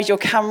your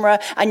camera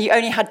and you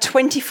only had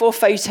 24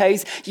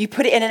 photos, you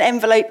put it in an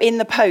envelope in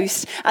the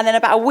post, and then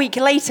about a week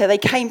later they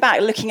came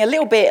back looking a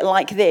little bit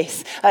like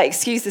this.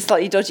 Excuse the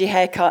slightly dodgy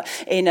haircut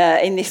in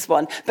this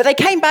one. But they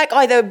came back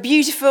either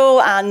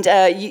beautiful and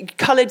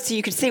coloured so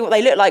you could see what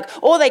they looked like,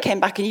 or they came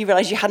back and you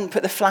realised you hadn't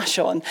put the flash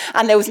on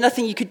and there was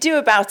nothing you could do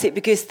about it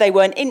because they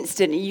weren't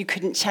instant and you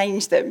couldn't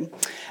change them.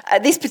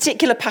 This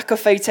particular pack of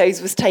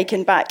photos was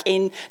taken back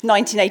in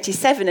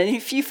 1987, and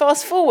if you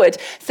fast forward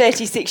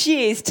 36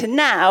 years to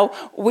now,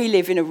 we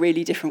live in a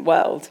really different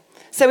world.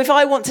 So if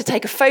I want to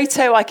take a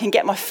photo, I can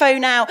get my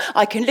phone out,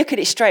 I can look at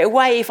it straight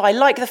away. If I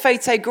like the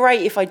photo,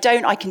 great. If I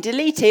don't, I can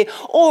delete it,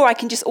 or I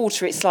can just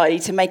alter it slightly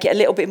to make it a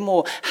little bit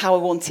more how I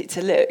want it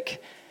to look.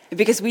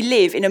 Because we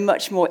live in a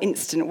much more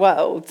instant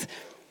world.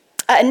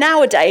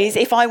 Nowadays,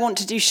 if I want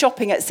to do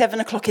shopping at 7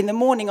 o'clock in the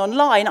morning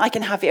online, I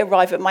can have it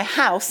arrive at my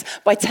house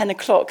by 10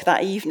 o'clock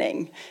that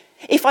evening.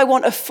 If I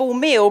want a full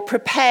meal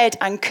prepared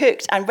and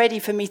cooked and ready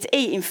for me to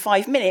eat in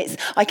 5 minutes,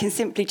 I can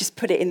simply just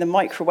put it in the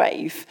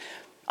microwave.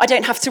 I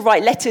don't have to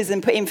write letters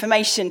and put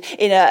information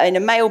in a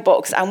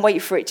mailbox and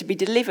wait for it to be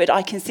delivered.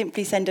 I can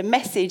simply send a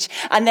message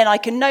and then I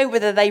can know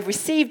whether they've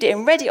received it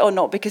and read it or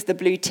not because the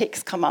blue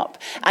ticks come up.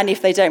 And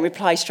if they don't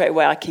reply straight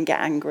away, I can get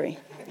angry.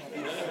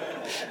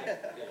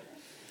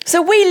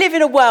 So we live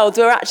in a world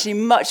where actually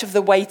much of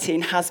the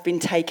waiting has been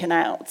taken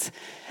out.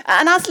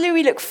 And as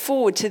we look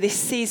forward to this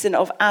season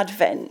of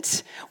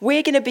Advent,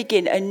 we're going to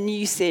begin a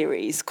new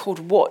series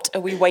called What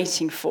Are We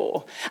Waiting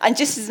For? And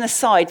just as an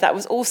aside, that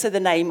was also the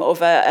name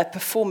of a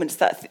performance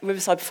that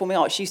Riverside Performing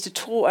Arts used to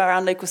tour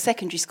around local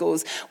secondary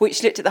schools,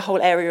 which looked at the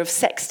whole area of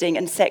sexting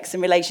and sex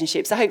and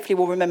relationships. So hopefully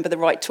we'll remember the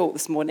right talk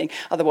this morning,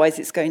 otherwise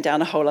it's going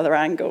down a whole other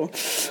angle.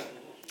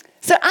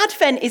 So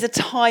Advent is a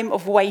time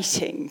of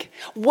waiting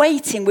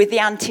with the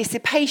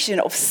anticipation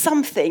of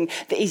something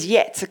that is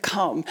yet to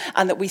come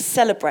and that we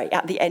celebrate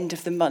at the end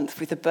of the month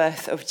with the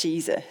birth of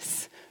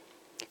Jesus.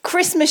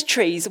 Christmas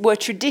trees were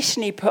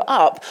traditionally put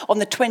up on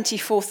the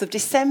 24th of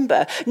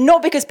December,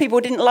 not because people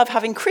didn't love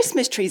having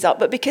Christmas trees up,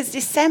 but because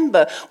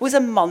December was a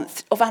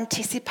month of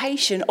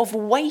anticipation, of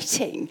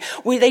waiting,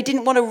 where they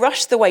didn't want to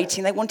rush the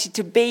waiting, they wanted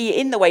to be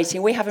in the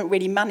waiting. We haven't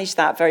really managed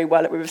that very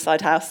well at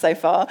Riverside House so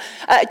far.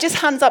 Just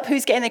hands up,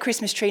 who's getting their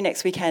Christmas tree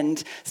next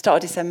weekend,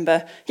 start of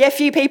December? Yeah, a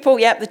few people,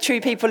 yeah, the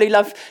true people who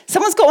love...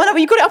 Someone's got one up,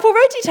 you got it up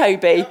already,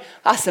 Toby?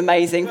 That's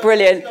amazing,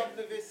 brilliant.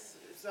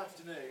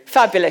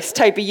 Fabulous.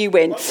 Toby, you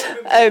win.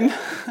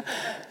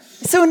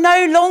 So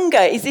no longer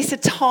is this a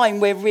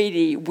time where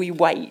really we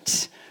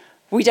wait.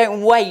 We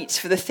don't wait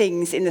for the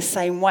things in the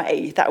same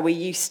way that we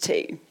used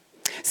to.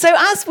 So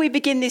as we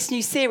begin this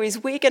new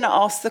series, we're going to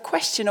ask the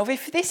question of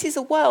if this is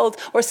a world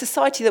or a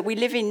society that we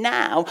live in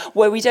now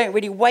where we don't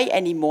really wait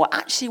anymore,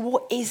 actually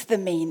what is the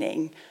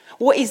meaning?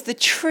 What is the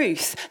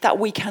truth that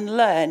we can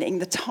learn in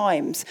the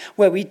times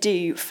where we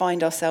do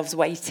find ourselves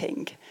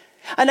waiting?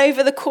 And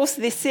over the course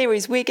of this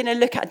series, we're going to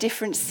look at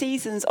different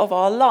seasons of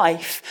our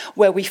life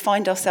where we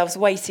find ourselves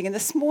waiting. And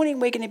this morning,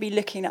 we're going to be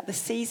looking at the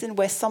season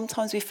where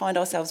sometimes we find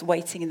ourselves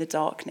waiting in the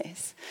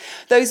darkness.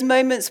 Those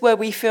moments where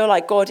we feel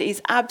like God is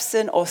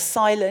absent or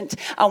silent,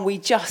 and we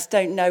just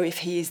don't know if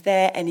he is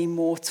there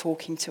anymore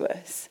talking to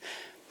us.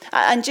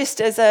 And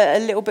just as a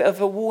little bit of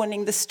a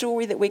warning, the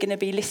story that we're going to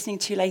be listening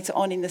to later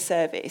on in the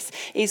service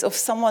is of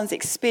someone's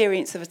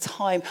experience of a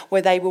time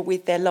where they were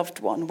with their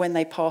loved one when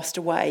they passed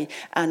away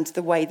and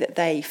the way that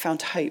they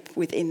found hope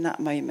within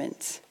that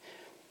moment.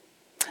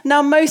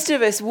 Now, most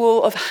of us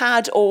will have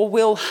had or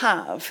will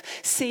have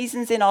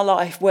seasons in our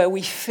life where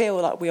we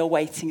feel like we are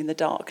waiting in the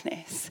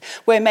darkness,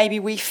 where maybe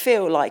we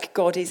feel like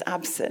God is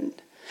absent.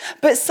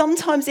 But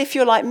sometimes if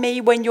you're like me,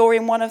 when you're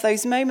in one of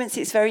those moments,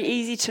 it's very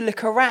easy to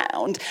look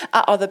around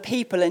at other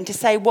people and to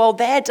say, well,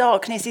 their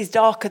darkness is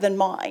darker than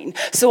mine,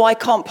 so I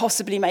can't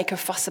possibly make a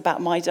fuss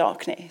about my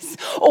darkness.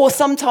 Or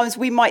sometimes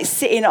we might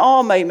sit in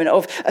our moment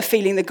of a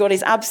feeling that God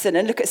is absent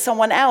and look at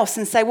someone else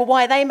and say, well,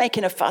 why are they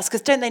making a fuss?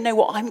 Because don't they know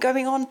what I'm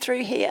going on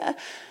through here?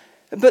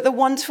 But the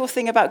wonderful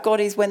thing about God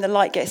is when the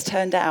light gets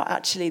turned out,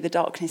 actually the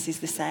darkness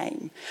is the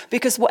same.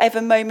 Because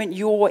whatever moment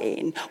you're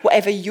in,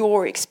 whatever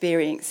you're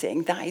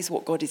experiencing, that is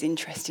what God is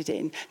interested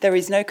in. There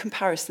is no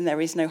comparison, there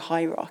is no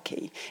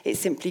hierarchy. It's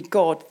simply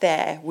God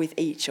there with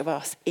each of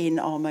us in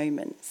our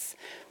moments.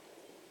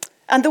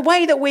 And the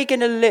way that we're going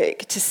to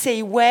look to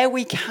see where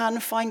we can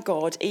find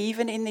God,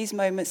 even in these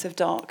moments of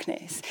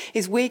darkness,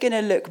 is we're going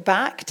to look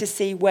back to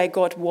see where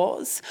God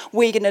was.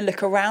 We're going to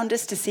look around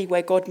us to see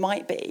where God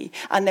might be.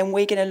 And then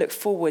we're going to look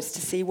forwards to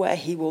see where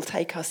he will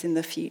take us in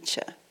the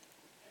future.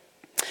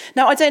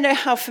 Now, I don't know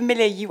how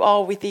familiar you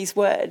are with these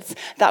words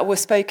that were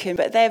spoken,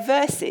 but they're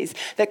verses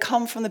that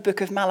come from the book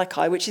of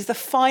Malachi, which is the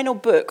final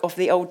book of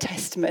the Old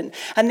Testament.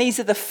 And these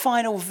are the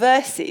final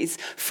verses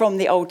from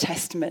the Old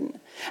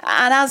Testament.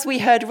 And as we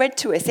heard read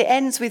to us, it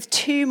ends with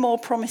two more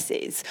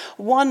promises.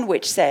 One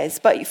which says,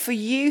 but for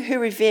you who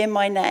revere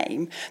my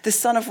name, the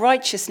Son of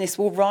Righteousness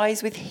will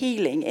rise with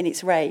healing in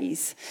its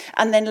rays.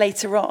 And then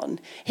later on,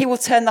 he will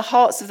turn the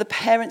hearts of the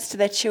parents to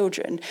their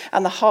children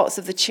and the hearts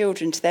of the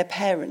children to their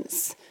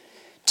parents.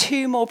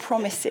 2 more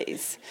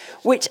promises,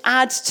 which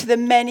add to the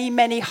many,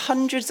 many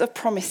hundreds of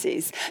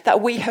promises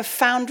that we have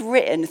found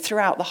written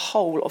throughout the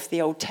whole of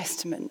the Old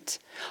Testament.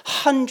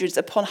 Hundreds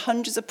upon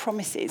hundreds of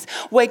promises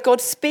where God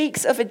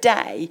speaks of a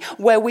day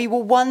where we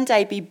will one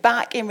day be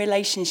back in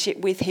relationship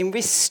with him,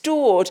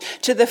 restored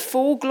to the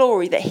full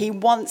glory that he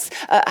once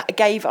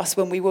gave us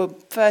when we were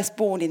first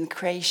born in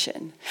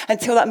creation,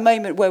 until that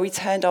moment where we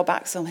turned our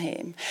backs on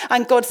him.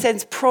 And God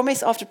sends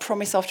promise after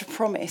promise after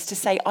promise to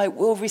say, I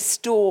will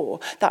restore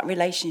that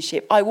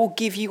relationship. I will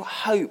give you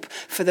hope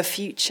for the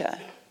future.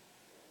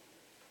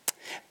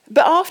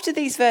 But after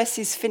these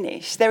verses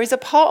finish, there is a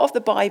part of the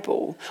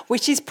Bible,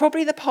 which is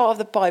probably the part of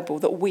the Bible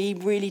that we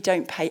really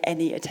don't pay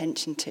any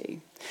attention to.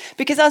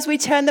 Because as we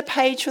turn the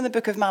page from the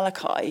book of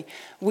Malachi,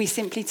 we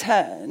simply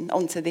turn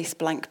onto this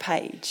blank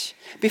page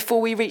before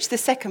we reach the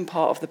second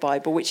part of the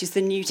Bible, which is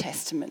the New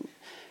Testament.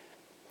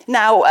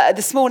 Now,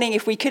 this morning,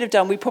 if we could have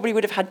done, we probably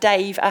would have had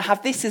Dave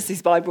have this as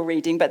his Bible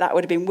reading, but that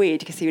would have been weird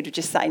because he would have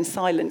just sat in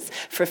silence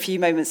for a few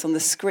moments on the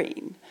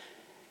screen.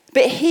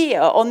 But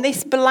here, on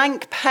this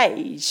blank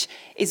page,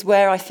 is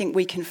where I think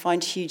we can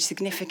find huge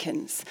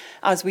significance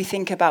as we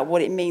think about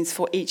what it means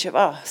for each of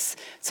us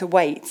to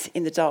wait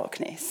in the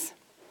darkness.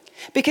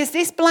 Because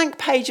this blank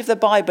page of the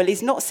Bible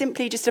is not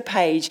simply just a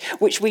page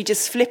which we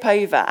just flip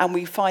over and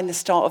we find the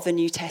start of the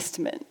New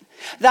Testament.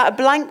 That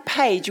blank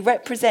page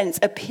represents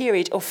a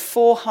period of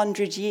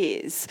 400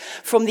 years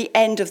from the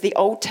end of the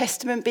Old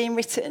Testament being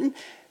written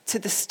to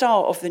the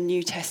start of the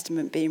New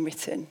Testament being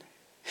written.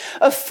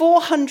 A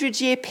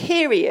 400-year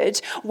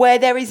period where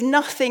there is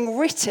nothing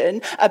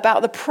written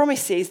about the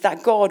promises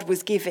that God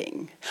was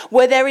giving,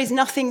 where there is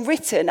nothing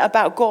written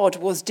about God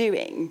was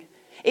doing.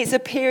 It's a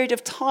period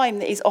of time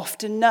that is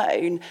often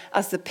known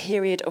as the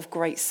period of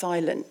great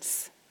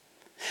silence.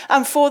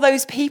 And for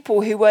those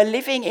people who were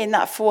living in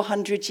that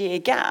 400-year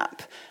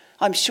gap,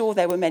 I'm sure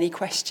there were many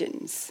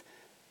questions.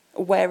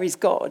 Where is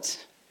God?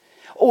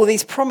 All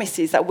these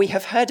promises that we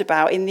have heard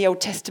about in the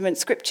Old Testament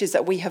scriptures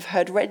that we have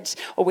heard read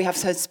or we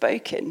have heard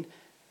spoken,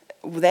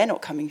 well, they're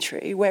not coming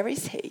true. Where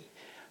is he?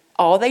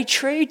 Are they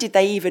true? Did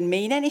they even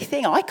mean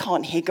anything? I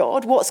can't hear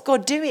God. What's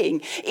God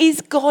doing? Is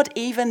God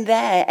even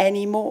there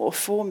anymore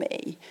for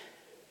me?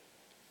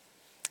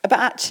 But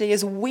actually,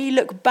 as we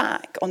look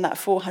back on that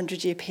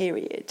 400-year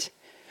period,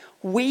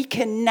 we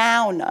can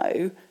now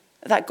know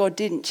that God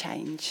didn't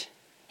change.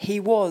 He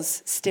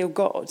was still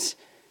God.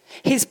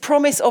 His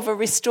promise of a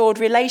restored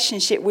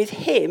relationship with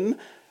him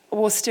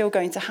was still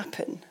going to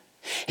happen.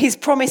 His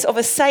promise of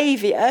a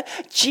saviour,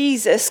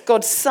 Jesus,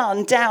 God's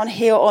Son, down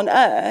here on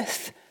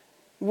earth,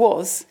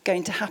 was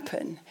going to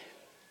happen.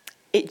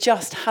 It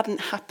just hadn't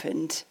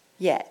happened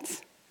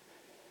yet.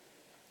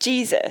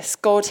 Jesus,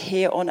 God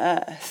here on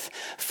earth,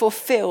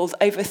 fulfilled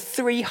over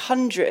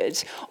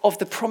 300 of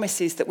the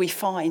promises that we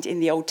find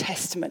in the Old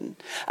Testament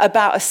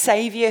about a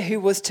saviour who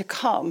was to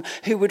come,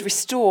 who would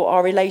restore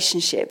our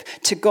relationship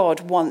to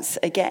God once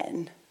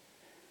again.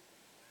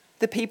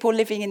 The people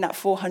living in that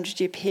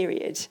 400-year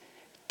period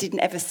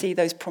didn't ever see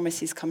those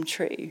promises come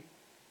true,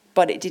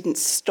 but it didn't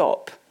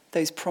stop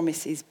those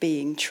promises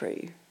being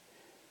true.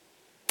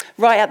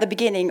 Right at the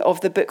beginning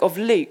of the book of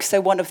Luke, so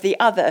one of the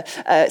other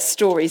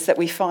stories that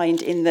we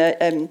find in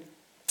the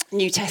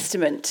New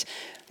Testament,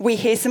 we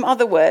hear some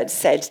other words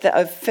said that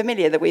are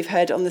familiar that we've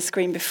heard on the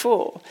screen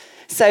before.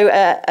 So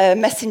a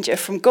messenger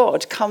from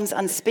God comes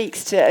and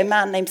speaks to a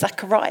man named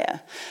Zechariah,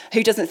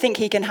 who doesn't think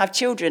he can have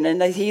children,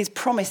 and he is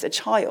promised a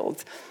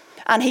child.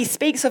 And he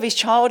speaks of his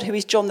child, who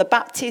is John the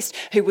Baptist,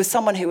 who was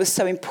someone who was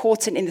so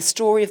important in the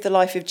story of the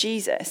life of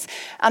Jesus.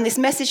 And this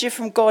messenger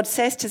from God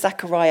says to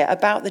Zechariah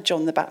about the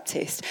John the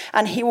Baptist,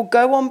 and he will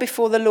go on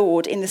before the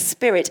Lord in the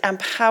spirit and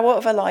power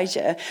of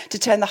Elijah to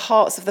turn the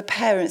hearts of the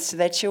parents to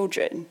their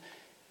children.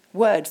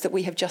 Words that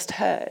we have just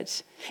heard.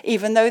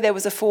 Even though there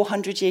was a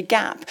 400-year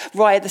gap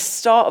right at the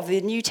start of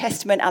the New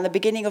Testament and the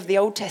beginning of the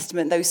Old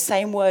Testament, those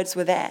same words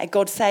were there.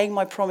 God saying,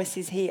 my promise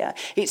is here.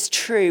 It's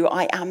true,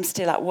 I am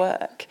still at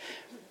work.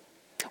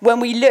 When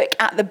we look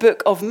at the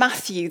book of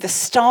Matthew, the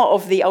start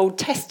of the Old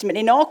Testament,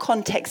 in our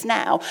context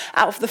now,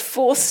 out of the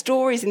 4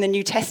 stories in the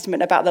New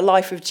Testament about the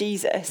life of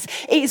Jesus,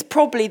 it is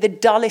probably the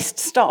dullest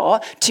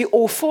start to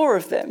all 4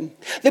 of them.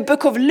 The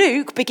book of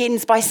Luke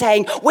begins by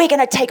saying, we're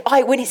going to take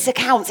eyewitness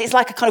accounts. It's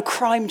like a kind of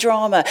crime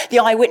drama. The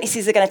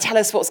eyewitnesses are going to tell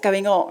us what's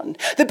going on.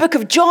 The book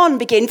of John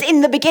begins,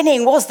 in the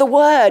beginning was the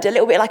Word, a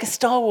little bit like a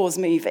Star Wars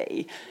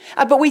movie.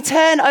 But we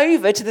turn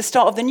over to the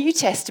start of the New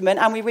Testament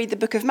and we read the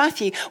book of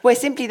Matthew, where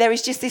simply there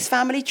is just this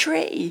family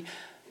tree,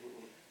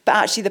 but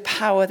actually the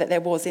power that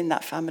there was in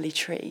that family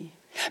tree.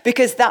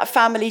 Because that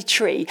family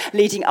tree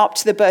leading up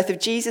to the birth of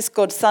Jesus,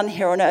 God's Son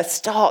here on earth,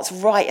 starts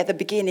right at the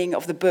beginning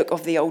of the book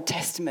of the Old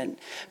Testament.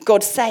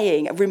 God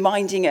saying,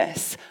 reminding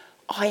us,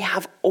 I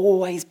have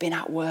always been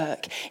at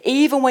work.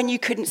 Even when you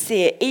couldn't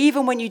see it,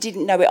 even when you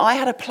didn't know it, I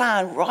had a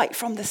plan right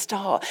from the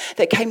start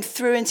that came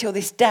through until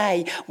this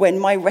day when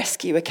my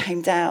rescuer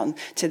came down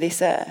to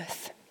this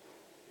earth.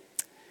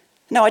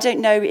 Now, I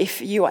don't know if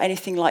you are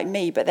anything like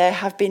me, but there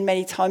have been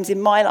many times in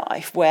my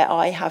life where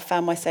I have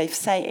found myself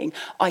saying,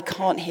 I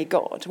can't hear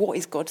God. What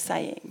is God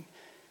saying?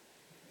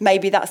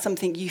 Maybe that's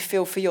something you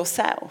feel for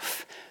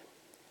yourself.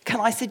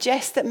 Can I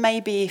suggest that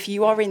maybe if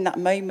you are in that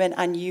moment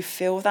and you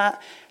feel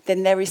that,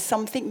 then there is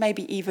something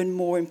maybe even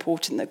more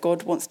important that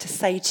God wants to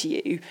say to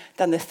you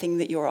than the thing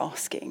that you're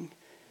asking.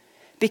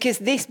 Because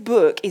this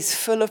book is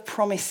full of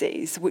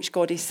promises which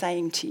God is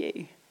saying to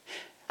you.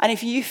 And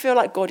if you feel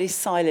like God is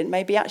silent,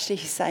 maybe actually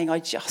he's saying, I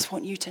just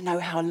want you to know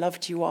how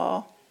loved you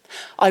are.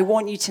 I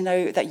want you to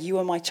know that you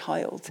are my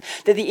child,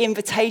 that the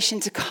invitation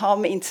to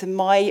come into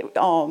my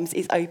arms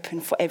is open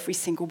for every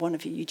single one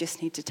of you. You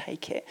just need to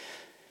take it.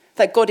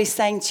 That God is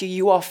saying to you,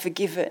 you are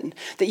forgiven,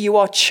 that you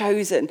are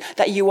chosen,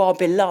 that you are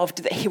beloved,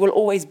 that he will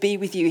always be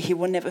with you, he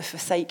will never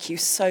forsake you.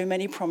 So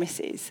many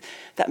promises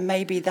that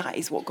maybe that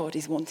is what God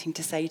is wanting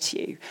to say to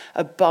you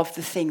above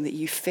the thing that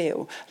you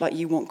feel like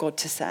you want God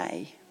to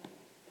say.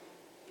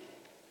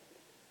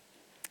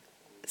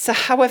 So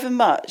however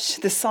much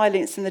the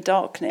silence and the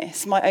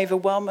darkness might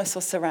overwhelm us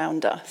or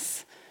surround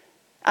us,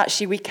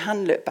 actually we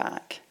can look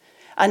back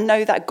and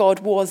know that God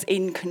was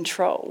in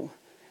control,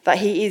 that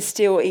he is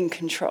still in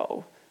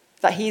control,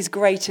 that he is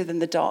greater than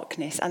the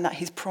darkness and that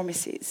his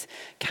promises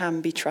can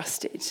be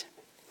trusted.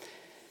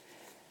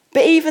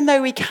 But even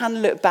though we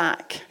can look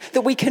back,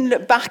 that we can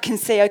look back and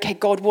say, okay,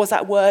 God was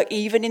at work,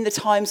 even in the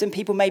times when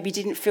people maybe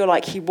didn't feel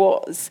like he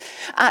was.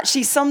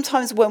 Actually,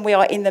 sometimes when we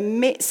are in the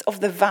midst of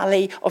the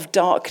valley of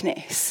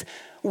darkness,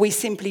 we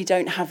simply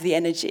don't have the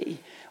energy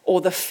or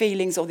the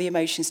feelings or the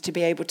emotions to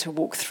be able to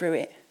walk through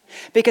it.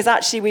 Because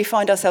actually we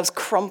find ourselves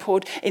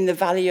crumpled in the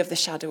valley of the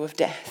shadow of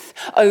death,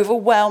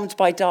 overwhelmed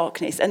by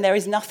darkness, and there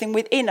is nothing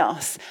within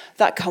us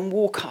that can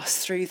walk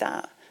us through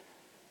that.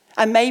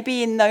 And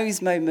maybe in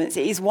those moments,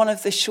 it is one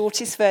of the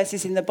shortest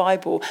verses in the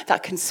Bible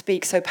that can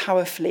speak so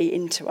powerfully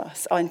into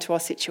us, into our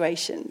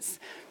situations.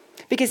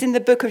 Because in the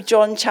book of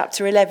John,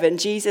 chapter 11,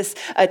 Jesus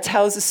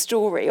tells a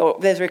story, or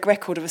there's a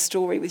record of a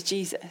story with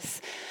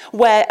Jesus,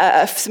 where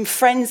some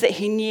friends that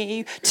he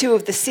knew, two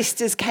of the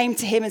sisters came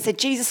to him and said,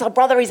 Jesus, our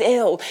brother is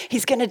ill.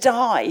 He's going to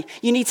die.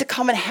 You need to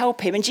come and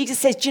help him. And Jesus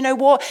says, do you know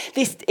what?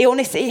 This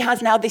illness that he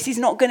has now, this is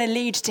not going to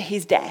lead to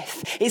his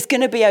death. It's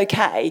going to be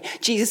okay.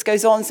 Jesus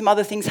goes on, some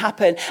other things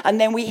happen.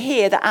 And then we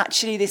hear that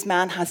actually this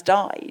man has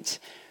died.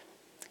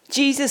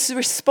 Jesus'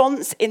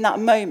 response in that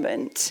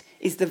moment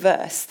is the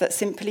verse that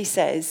simply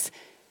says,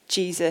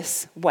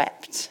 Jesus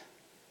wept.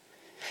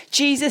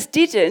 Jesus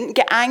didn't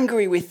get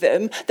angry with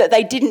them that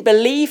they didn't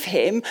believe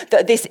him,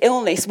 that this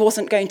illness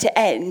wasn't going to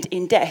end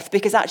in death,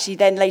 because actually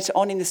then later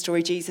on in the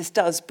story, Jesus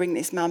does bring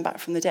this man back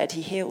from the dead.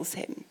 He heals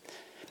him.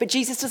 But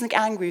Jesus doesn't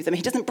get angry with them.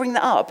 He doesn't bring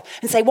that up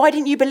and say, why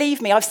didn't you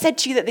believe me? I've said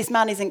to you that this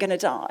man isn't going to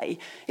die.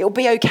 It'll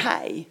be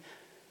okay.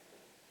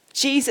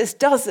 Jesus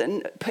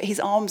doesn't put his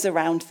arms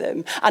around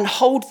them and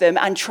hold them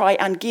and try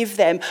and give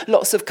them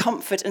lots of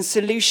comfort and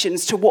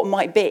solutions to what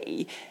might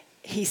be.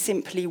 He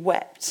simply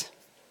wept.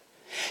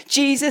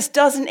 Jesus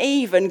doesn't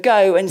even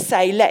go and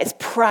say, let's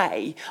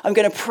pray. I'm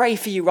going to pray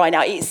for you right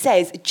now. It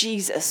says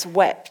Jesus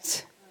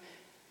wept.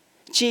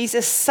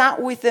 Jesus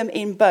sat with them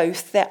in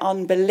both their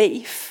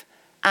unbelief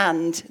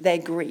and their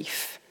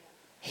grief.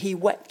 He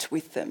wept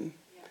with them.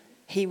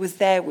 He was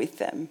there with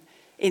them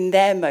in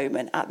their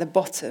moment at the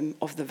bottom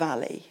of the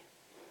valley.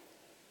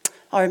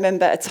 I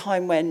remember a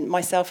time when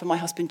myself and my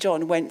husband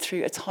John went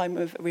through a time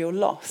of real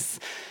loss.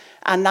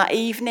 And that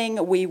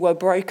evening we were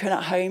broken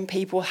at home.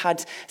 People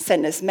had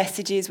sent us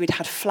messages. We'd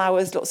had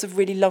flowers, lots of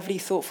really lovely,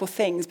 thoughtful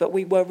things, but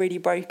we were really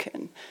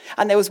broken.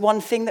 And there was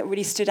one thing that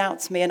really stood out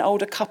to me. An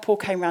older couple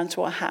came round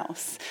to our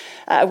house.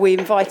 We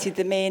invited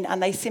them in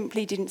and they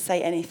simply didn't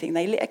say anything.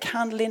 They lit a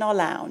candle in our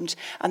lounge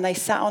and they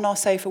sat on our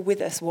sofa with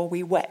us while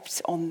we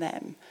wept on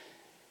them.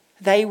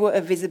 They were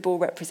a visible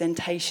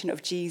representation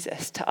of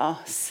Jesus to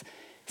us,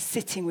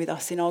 sitting with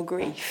us in our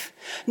grief,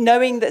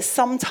 knowing that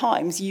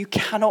sometimes you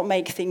cannot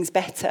make things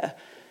better,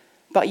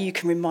 but you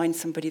can remind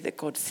somebody that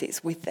God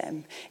sits with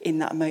them in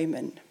that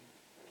moment.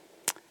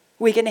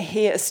 We're going to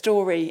hear a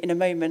story in a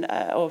moment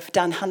of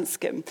Dan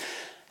Hanscom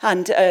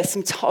and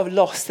some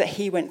loss that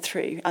he went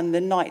through and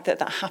the night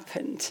that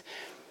happened.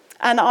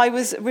 And I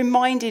was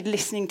reminded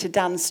listening to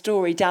Dan's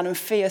story. Dan and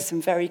Fee are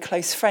some very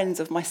close friends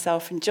of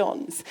myself and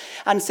John's.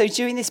 And so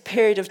during this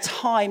period of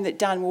time that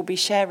Dan will be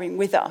sharing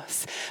with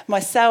us,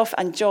 myself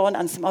and John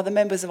and some other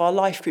members of our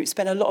life group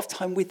spent a lot of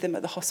time with them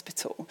at the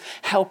hospital,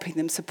 helping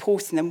them,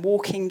 supporting them,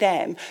 walking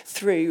them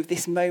through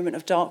this moment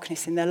of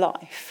darkness in their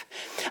life.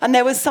 And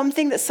there was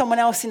something that someone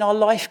else in our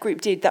life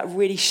group did that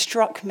really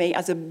struck me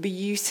as a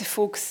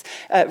beautiful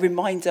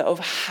reminder of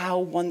how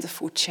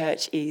wonderful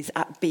church is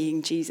at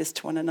being Jesus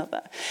to one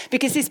another.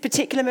 Because this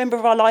particular member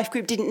of our life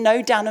group didn't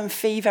know Dan and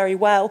Fee very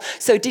well,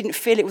 so didn't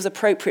feel it was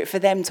appropriate for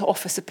them to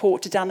offer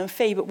support to Dan and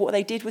Fee. But what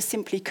they did was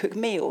simply cook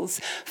meals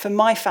for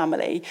my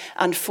family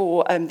and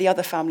for the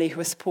other family who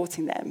were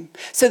supporting them.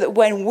 So that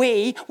when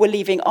we were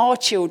leaving our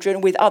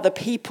children with other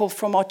people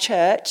from our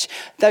church,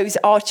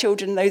 our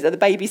children, those other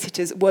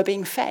babysitters, were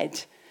being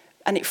fed.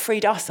 And it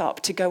freed us up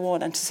to go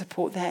on and to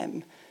support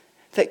them.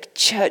 That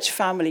church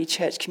family,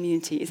 church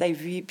community is a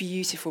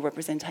beautiful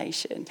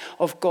representation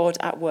of God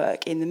at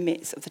work in the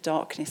midst of the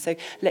darkness. So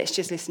let's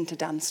just listen to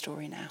Dan's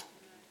story now.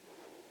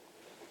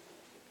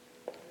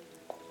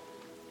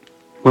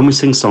 When we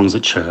sing songs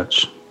at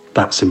church,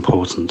 that's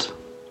important.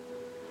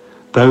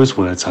 Those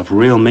words have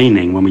real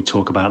meaning when we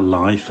talk about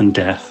life and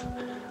death,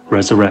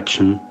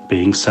 resurrection,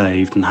 being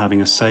saved, and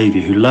having a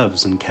Saviour who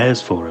loves and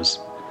cares for us.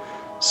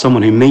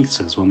 Someone who meets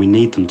us when we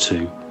need them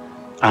to,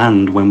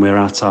 and when we're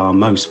at our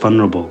most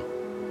vulnerable,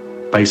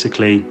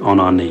 basically on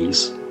our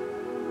knees.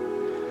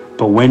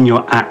 But when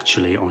you're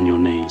actually on your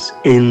knees,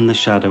 in the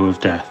shadow of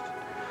death,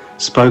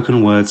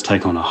 spoken words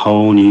take on a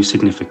whole new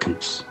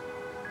significance.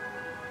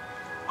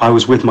 I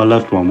was with my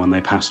loved one when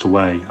they passed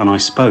away, and I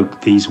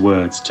spoke these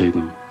words to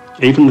them,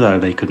 even though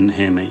they couldn't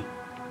hear me.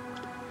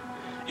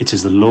 It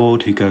is the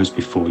Lord who goes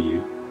before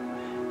you.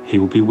 He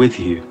will be with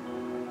you.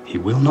 He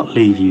will not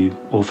leave you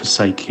or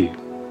forsake you.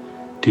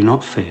 Do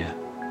not fear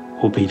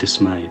or be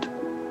dismayed.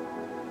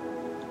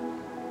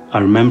 I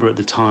remember at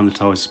the time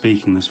that I was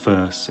speaking this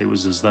verse, it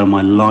was as though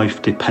my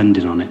life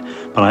depended on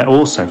it, but I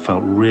also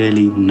felt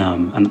really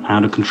numb and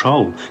out of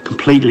control,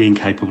 completely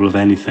incapable of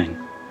anything.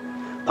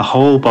 The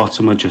whole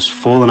bottom had just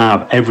fallen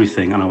out of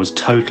everything and I was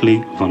totally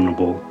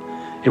vulnerable.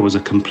 It was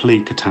a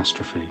complete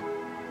catastrophe.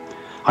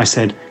 I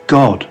said,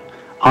 God,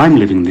 I'm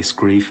living this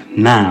grief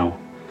now.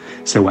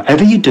 So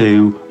whatever you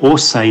do or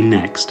say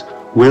next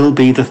will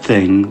be the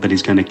thing that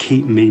is going to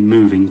keep me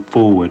moving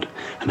forward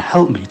and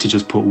help me to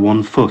just put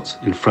one foot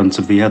in front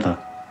of the other.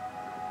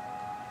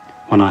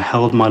 When I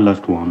held my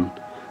loved one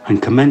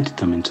and commended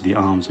them into the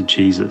arms of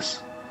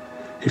Jesus,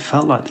 it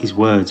felt like these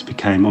words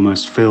became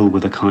almost filled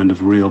with a kind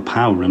of real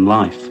power in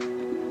life.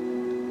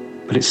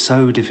 But it's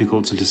so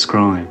difficult to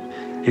describe.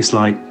 It's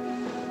like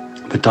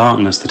the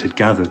darkness that had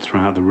gathered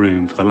throughout the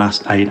room for the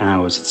last 8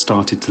 hours had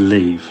started to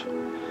leave.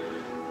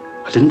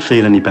 I didn't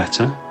feel any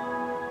better.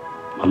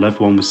 My loved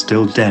one was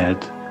still dead,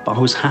 but I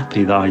was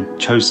happy that I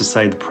chose to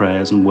say the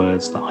prayers and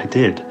words that I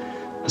did,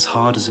 as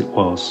hard as it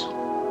was.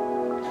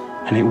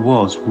 And it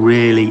was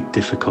really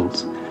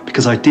difficult,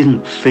 because I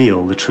didn't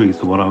feel the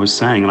truth of what I was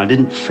saying, and I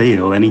didn't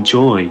feel any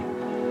joy.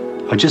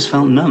 I just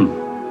felt numb.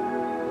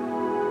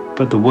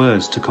 But the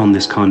words took on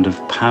this kind of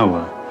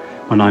power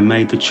when I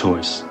made the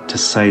choice to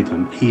say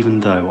them,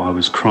 even though I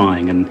was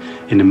crying and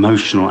in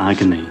emotional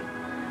agony.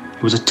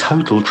 It was a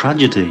total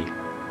tragedy,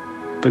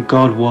 but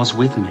God was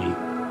with me.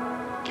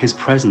 His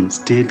presence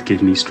did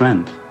give me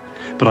strength,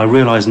 but I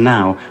realised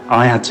now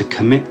I had to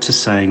commit to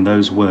saying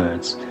those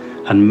words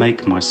and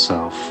make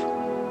myself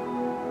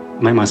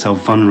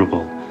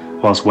vulnerable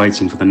whilst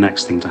waiting for the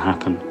next thing to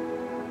happen.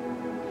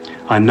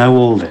 I know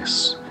all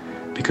this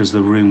because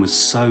the room was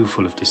so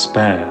full of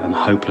despair and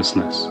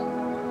hopelessness.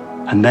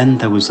 And then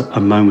there was a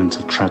moment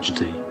of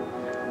tragedy.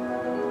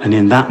 And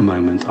in that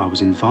moment, I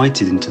was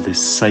invited into this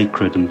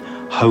sacred and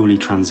holy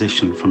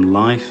transition from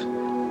life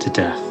to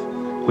death,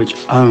 which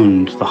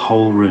owned the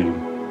whole room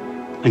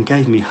and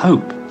gave me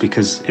hope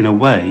because, in a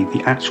way,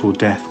 the actual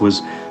death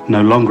was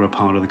no longer a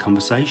part of the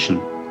conversation.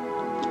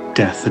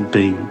 Death had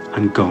been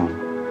and gone.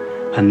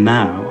 And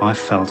now I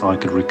felt I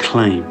could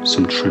reclaim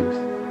some truth,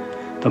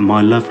 that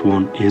my loved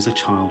one is a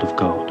child of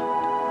God,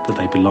 that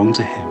they belong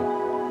to Him,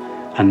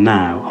 and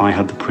now I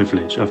had the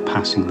privilege of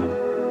passing them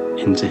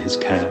into His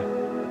care.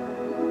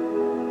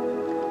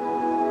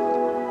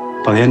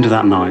 By the end of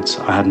that night,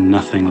 I had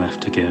nothing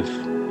left to give.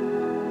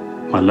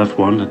 My loved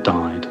one had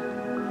died.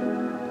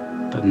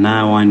 But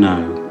now I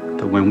know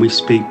that when we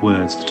speak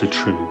words that are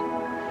true,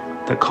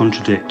 that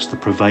contradict the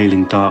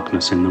prevailing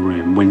darkness in the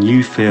room, when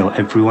you feel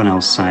everyone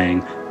else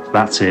saying,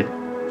 that's it,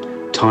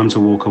 time to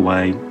walk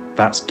away,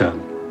 that's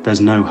done,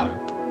 there's no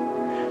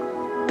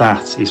hope.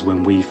 That is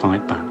when we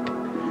fight back.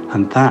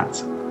 And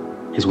that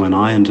is when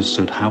I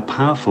understood how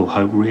powerful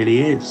hope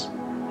really is.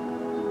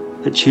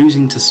 That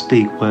choosing to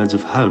speak words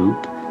of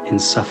hope in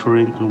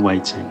suffering and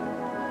waiting,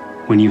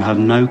 when you have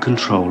no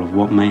control of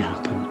what may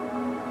happen,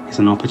 is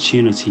an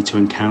opportunity to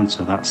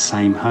encounter that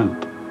same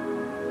hope.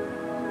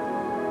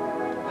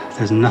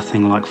 There's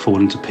nothing like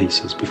falling to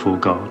pieces before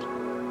God.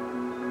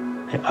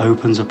 It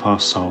opens up our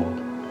soul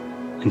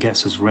and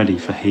gets us ready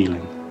for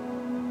healing.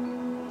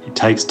 It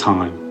takes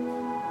time,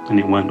 and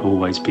it won't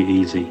always be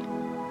easy.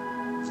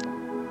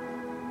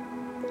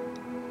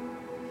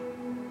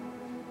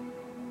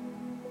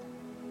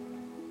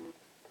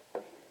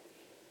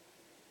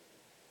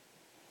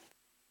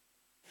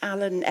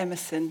 Alan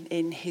Emerson,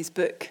 in his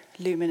book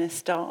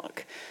Luminous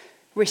Dark,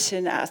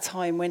 written at a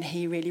time when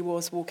he really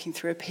was walking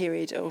through a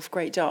period of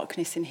great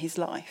darkness in his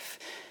life,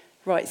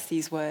 writes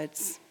these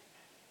words: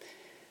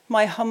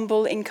 "My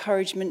humble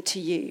encouragement to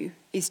you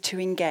is to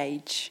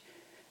engage.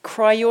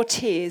 Cry your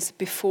tears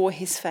before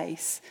his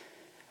face.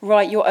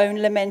 Write your own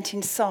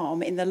lamenting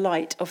psalm in the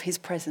light of his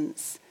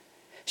presence.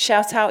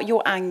 Shout out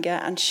your anger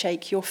and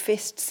shake your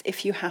fists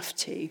if you have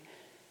to,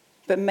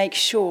 but make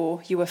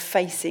sure you are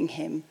facing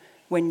him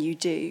when you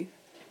do.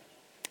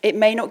 It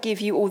may not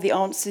give you all the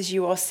answers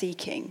you are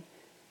seeking,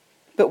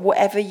 but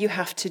whatever you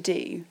have to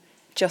do,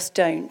 just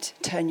don't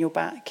turn your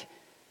back.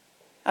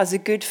 As a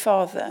good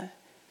father,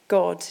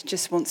 God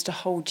just wants to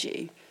hold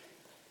you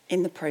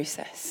in the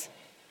process."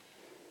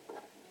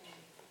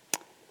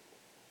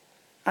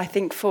 I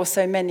think for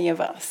so many of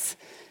us,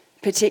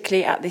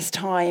 particularly at this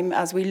time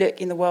as we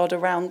look in the world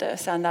around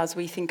us and as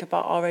we think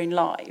about our own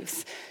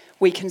lives.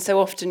 We can so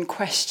often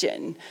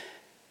question,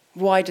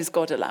 why does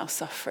God allow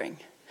suffering?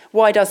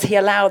 Why does he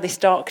allow this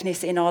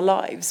darkness in our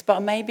lives?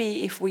 But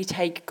maybe if we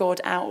take God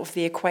out of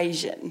the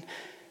equation,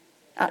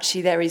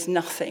 actually there is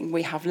nothing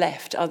we have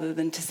left other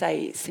than to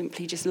say it's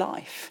simply just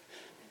life.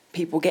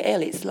 People get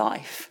ill, it's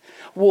life.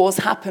 Wars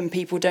happen,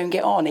 people don't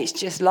get on, it's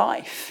just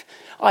life.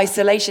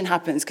 Isolation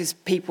happens because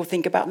people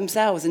think about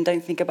themselves and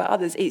don't think about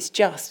others, it's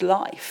just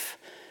life.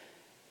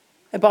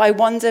 But I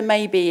wonder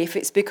maybe if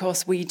it's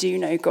because we do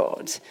know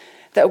God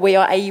that we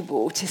are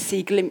able to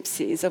see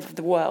glimpses of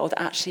the world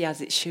actually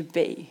as it should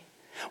be,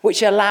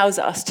 which allows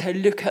us to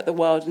look at the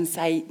world and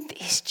say,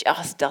 this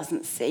just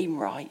doesn't seem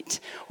right,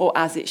 or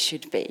as it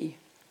should be.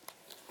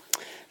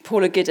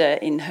 Paula Gooder,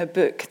 in her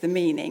book, The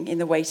Meaning in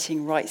the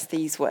Waiting, writes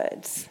these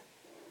words: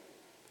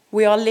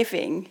 "We are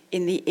living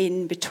in the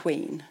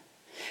in-between.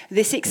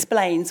 This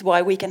explains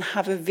why we can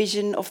have a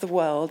vision of the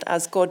world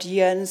as God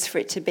yearns for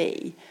it to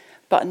be,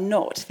 but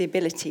not the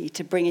ability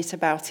to bring it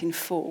about in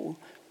full.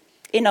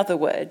 In other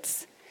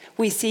words,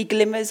 we see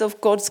glimmers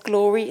of God's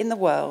glory in the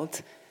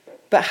world,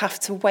 but have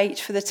to wait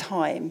for the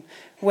time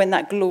when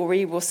that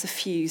glory will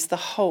suffuse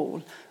the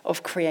whole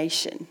of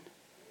creation.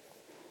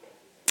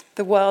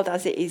 The world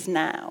as it is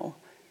now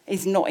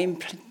is not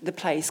in the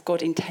place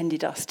God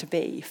intended us to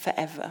be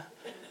forever.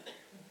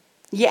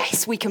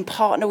 Yes, we can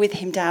partner with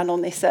him down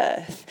on this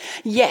earth.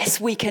 Yes,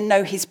 we can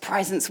know his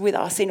presence with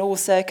us in all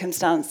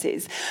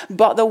circumstances.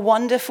 But the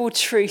wonderful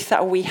truth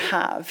that we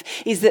have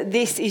is that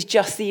this is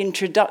just the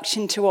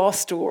introduction to our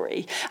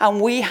story. And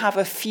we have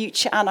a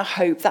future and a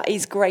hope that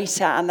is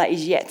greater and that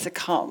is yet to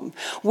come.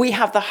 We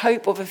have the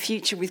hope of a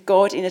future with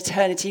God in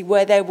eternity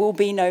where there will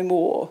be no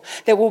more.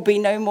 There will be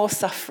no more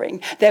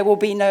suffering. There will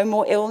be no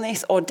more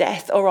illness or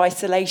death or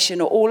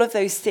isolation or all of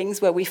those things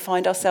where we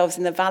find ourselves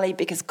in the valley,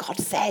 because God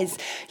says,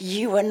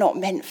 you are not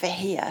meant for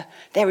here.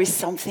 There is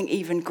something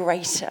even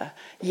greater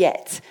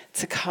yet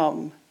to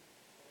come.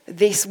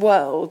 This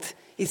world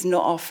is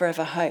not our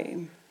forever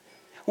home.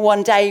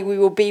 One day we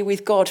will be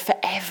with God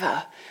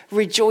forever,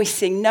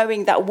 rejoicing,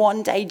 knowing that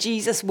one day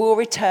Jesus will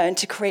return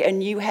to create a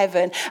new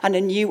heaven and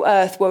a new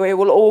earth where we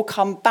will all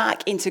come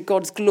back into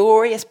God's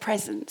glorious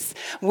presence.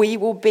 We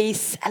will be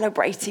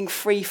celebrating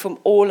free from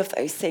all of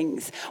those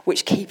things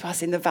which keep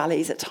us in the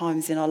valleys at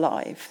times in our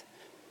life.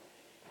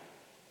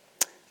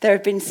 There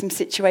have been some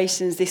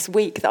situations this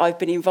week that I've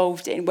been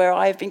involved in where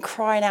I have been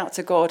crying out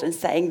to God and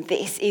saying,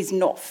 this is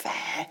not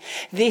fair.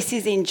 This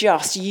is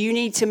unjust. You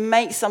need to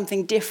make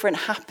something different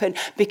happen,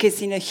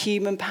 because in a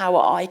human power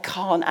I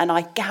can't, and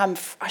I am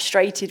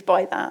frustrated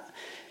by that.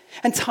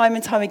 And time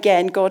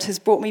again, God has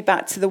brought me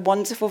back to the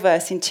wonderful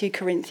verse in 2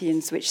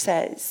 Corinthians which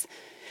says,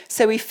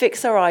 "So we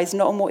fix our eyes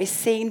not on what is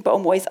seen but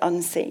on what is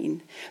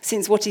unseen,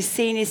 since what is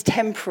seen is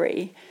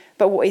temporary,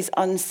 but what is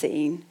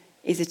unseen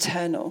is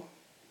eternal."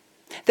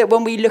 That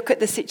when we look at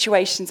the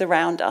situations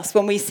around us,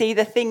 when we see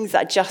the things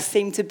that just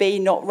seem to be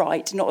not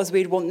right, not as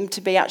we'd want them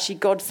to be, actually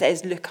God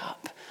says, look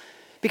up.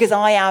 Because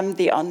I am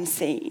the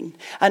unseen,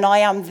 and I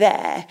am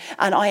there,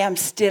 and I am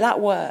still at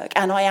work,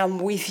 and I am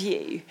with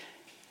you.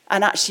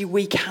 And actually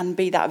we can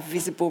be that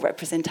visible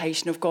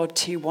representation of God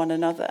to one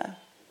another.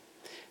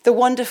 The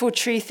wonderful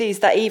truth is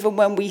that even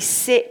when we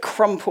sit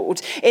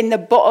crumpled in the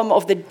bottom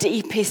of the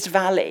deepest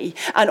valley,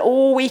 and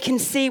all we can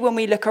see when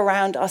we look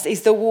around us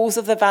is the walls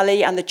of the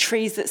valley and the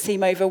trees that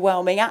seem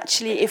overwhelming,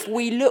 actually, if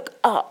we look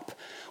up,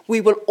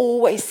 we will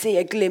always see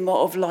a glimmer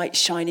of light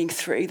shining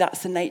through.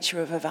 That's the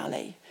nature of a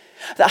valley.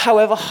 That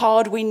however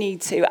hard we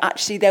need to,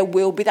 actually there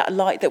will be that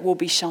light that will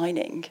be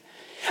shining.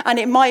 And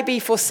it might be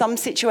for some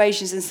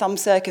situations and some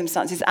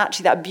circumstances,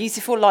 actually that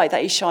beautiful light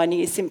that is shining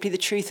is simply the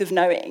truth of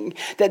knowing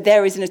that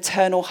there is an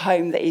eternal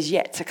home that is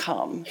yet to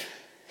come.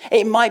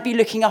 It might be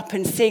looking up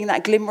and seeing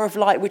that glimmer of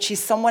light, which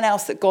is someone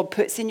else that God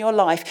puts in your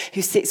life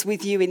who sits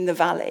with you in the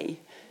valley.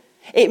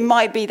 It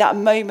might be that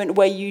moment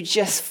where you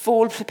just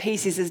fall to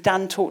pieces, as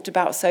Dan talked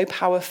about so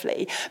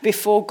powerfully,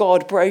 before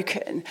God,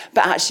 broken.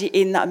 But actually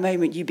in that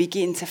moment, you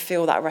begin to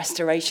feel that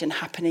restoration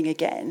happening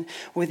again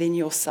within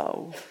your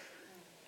soul.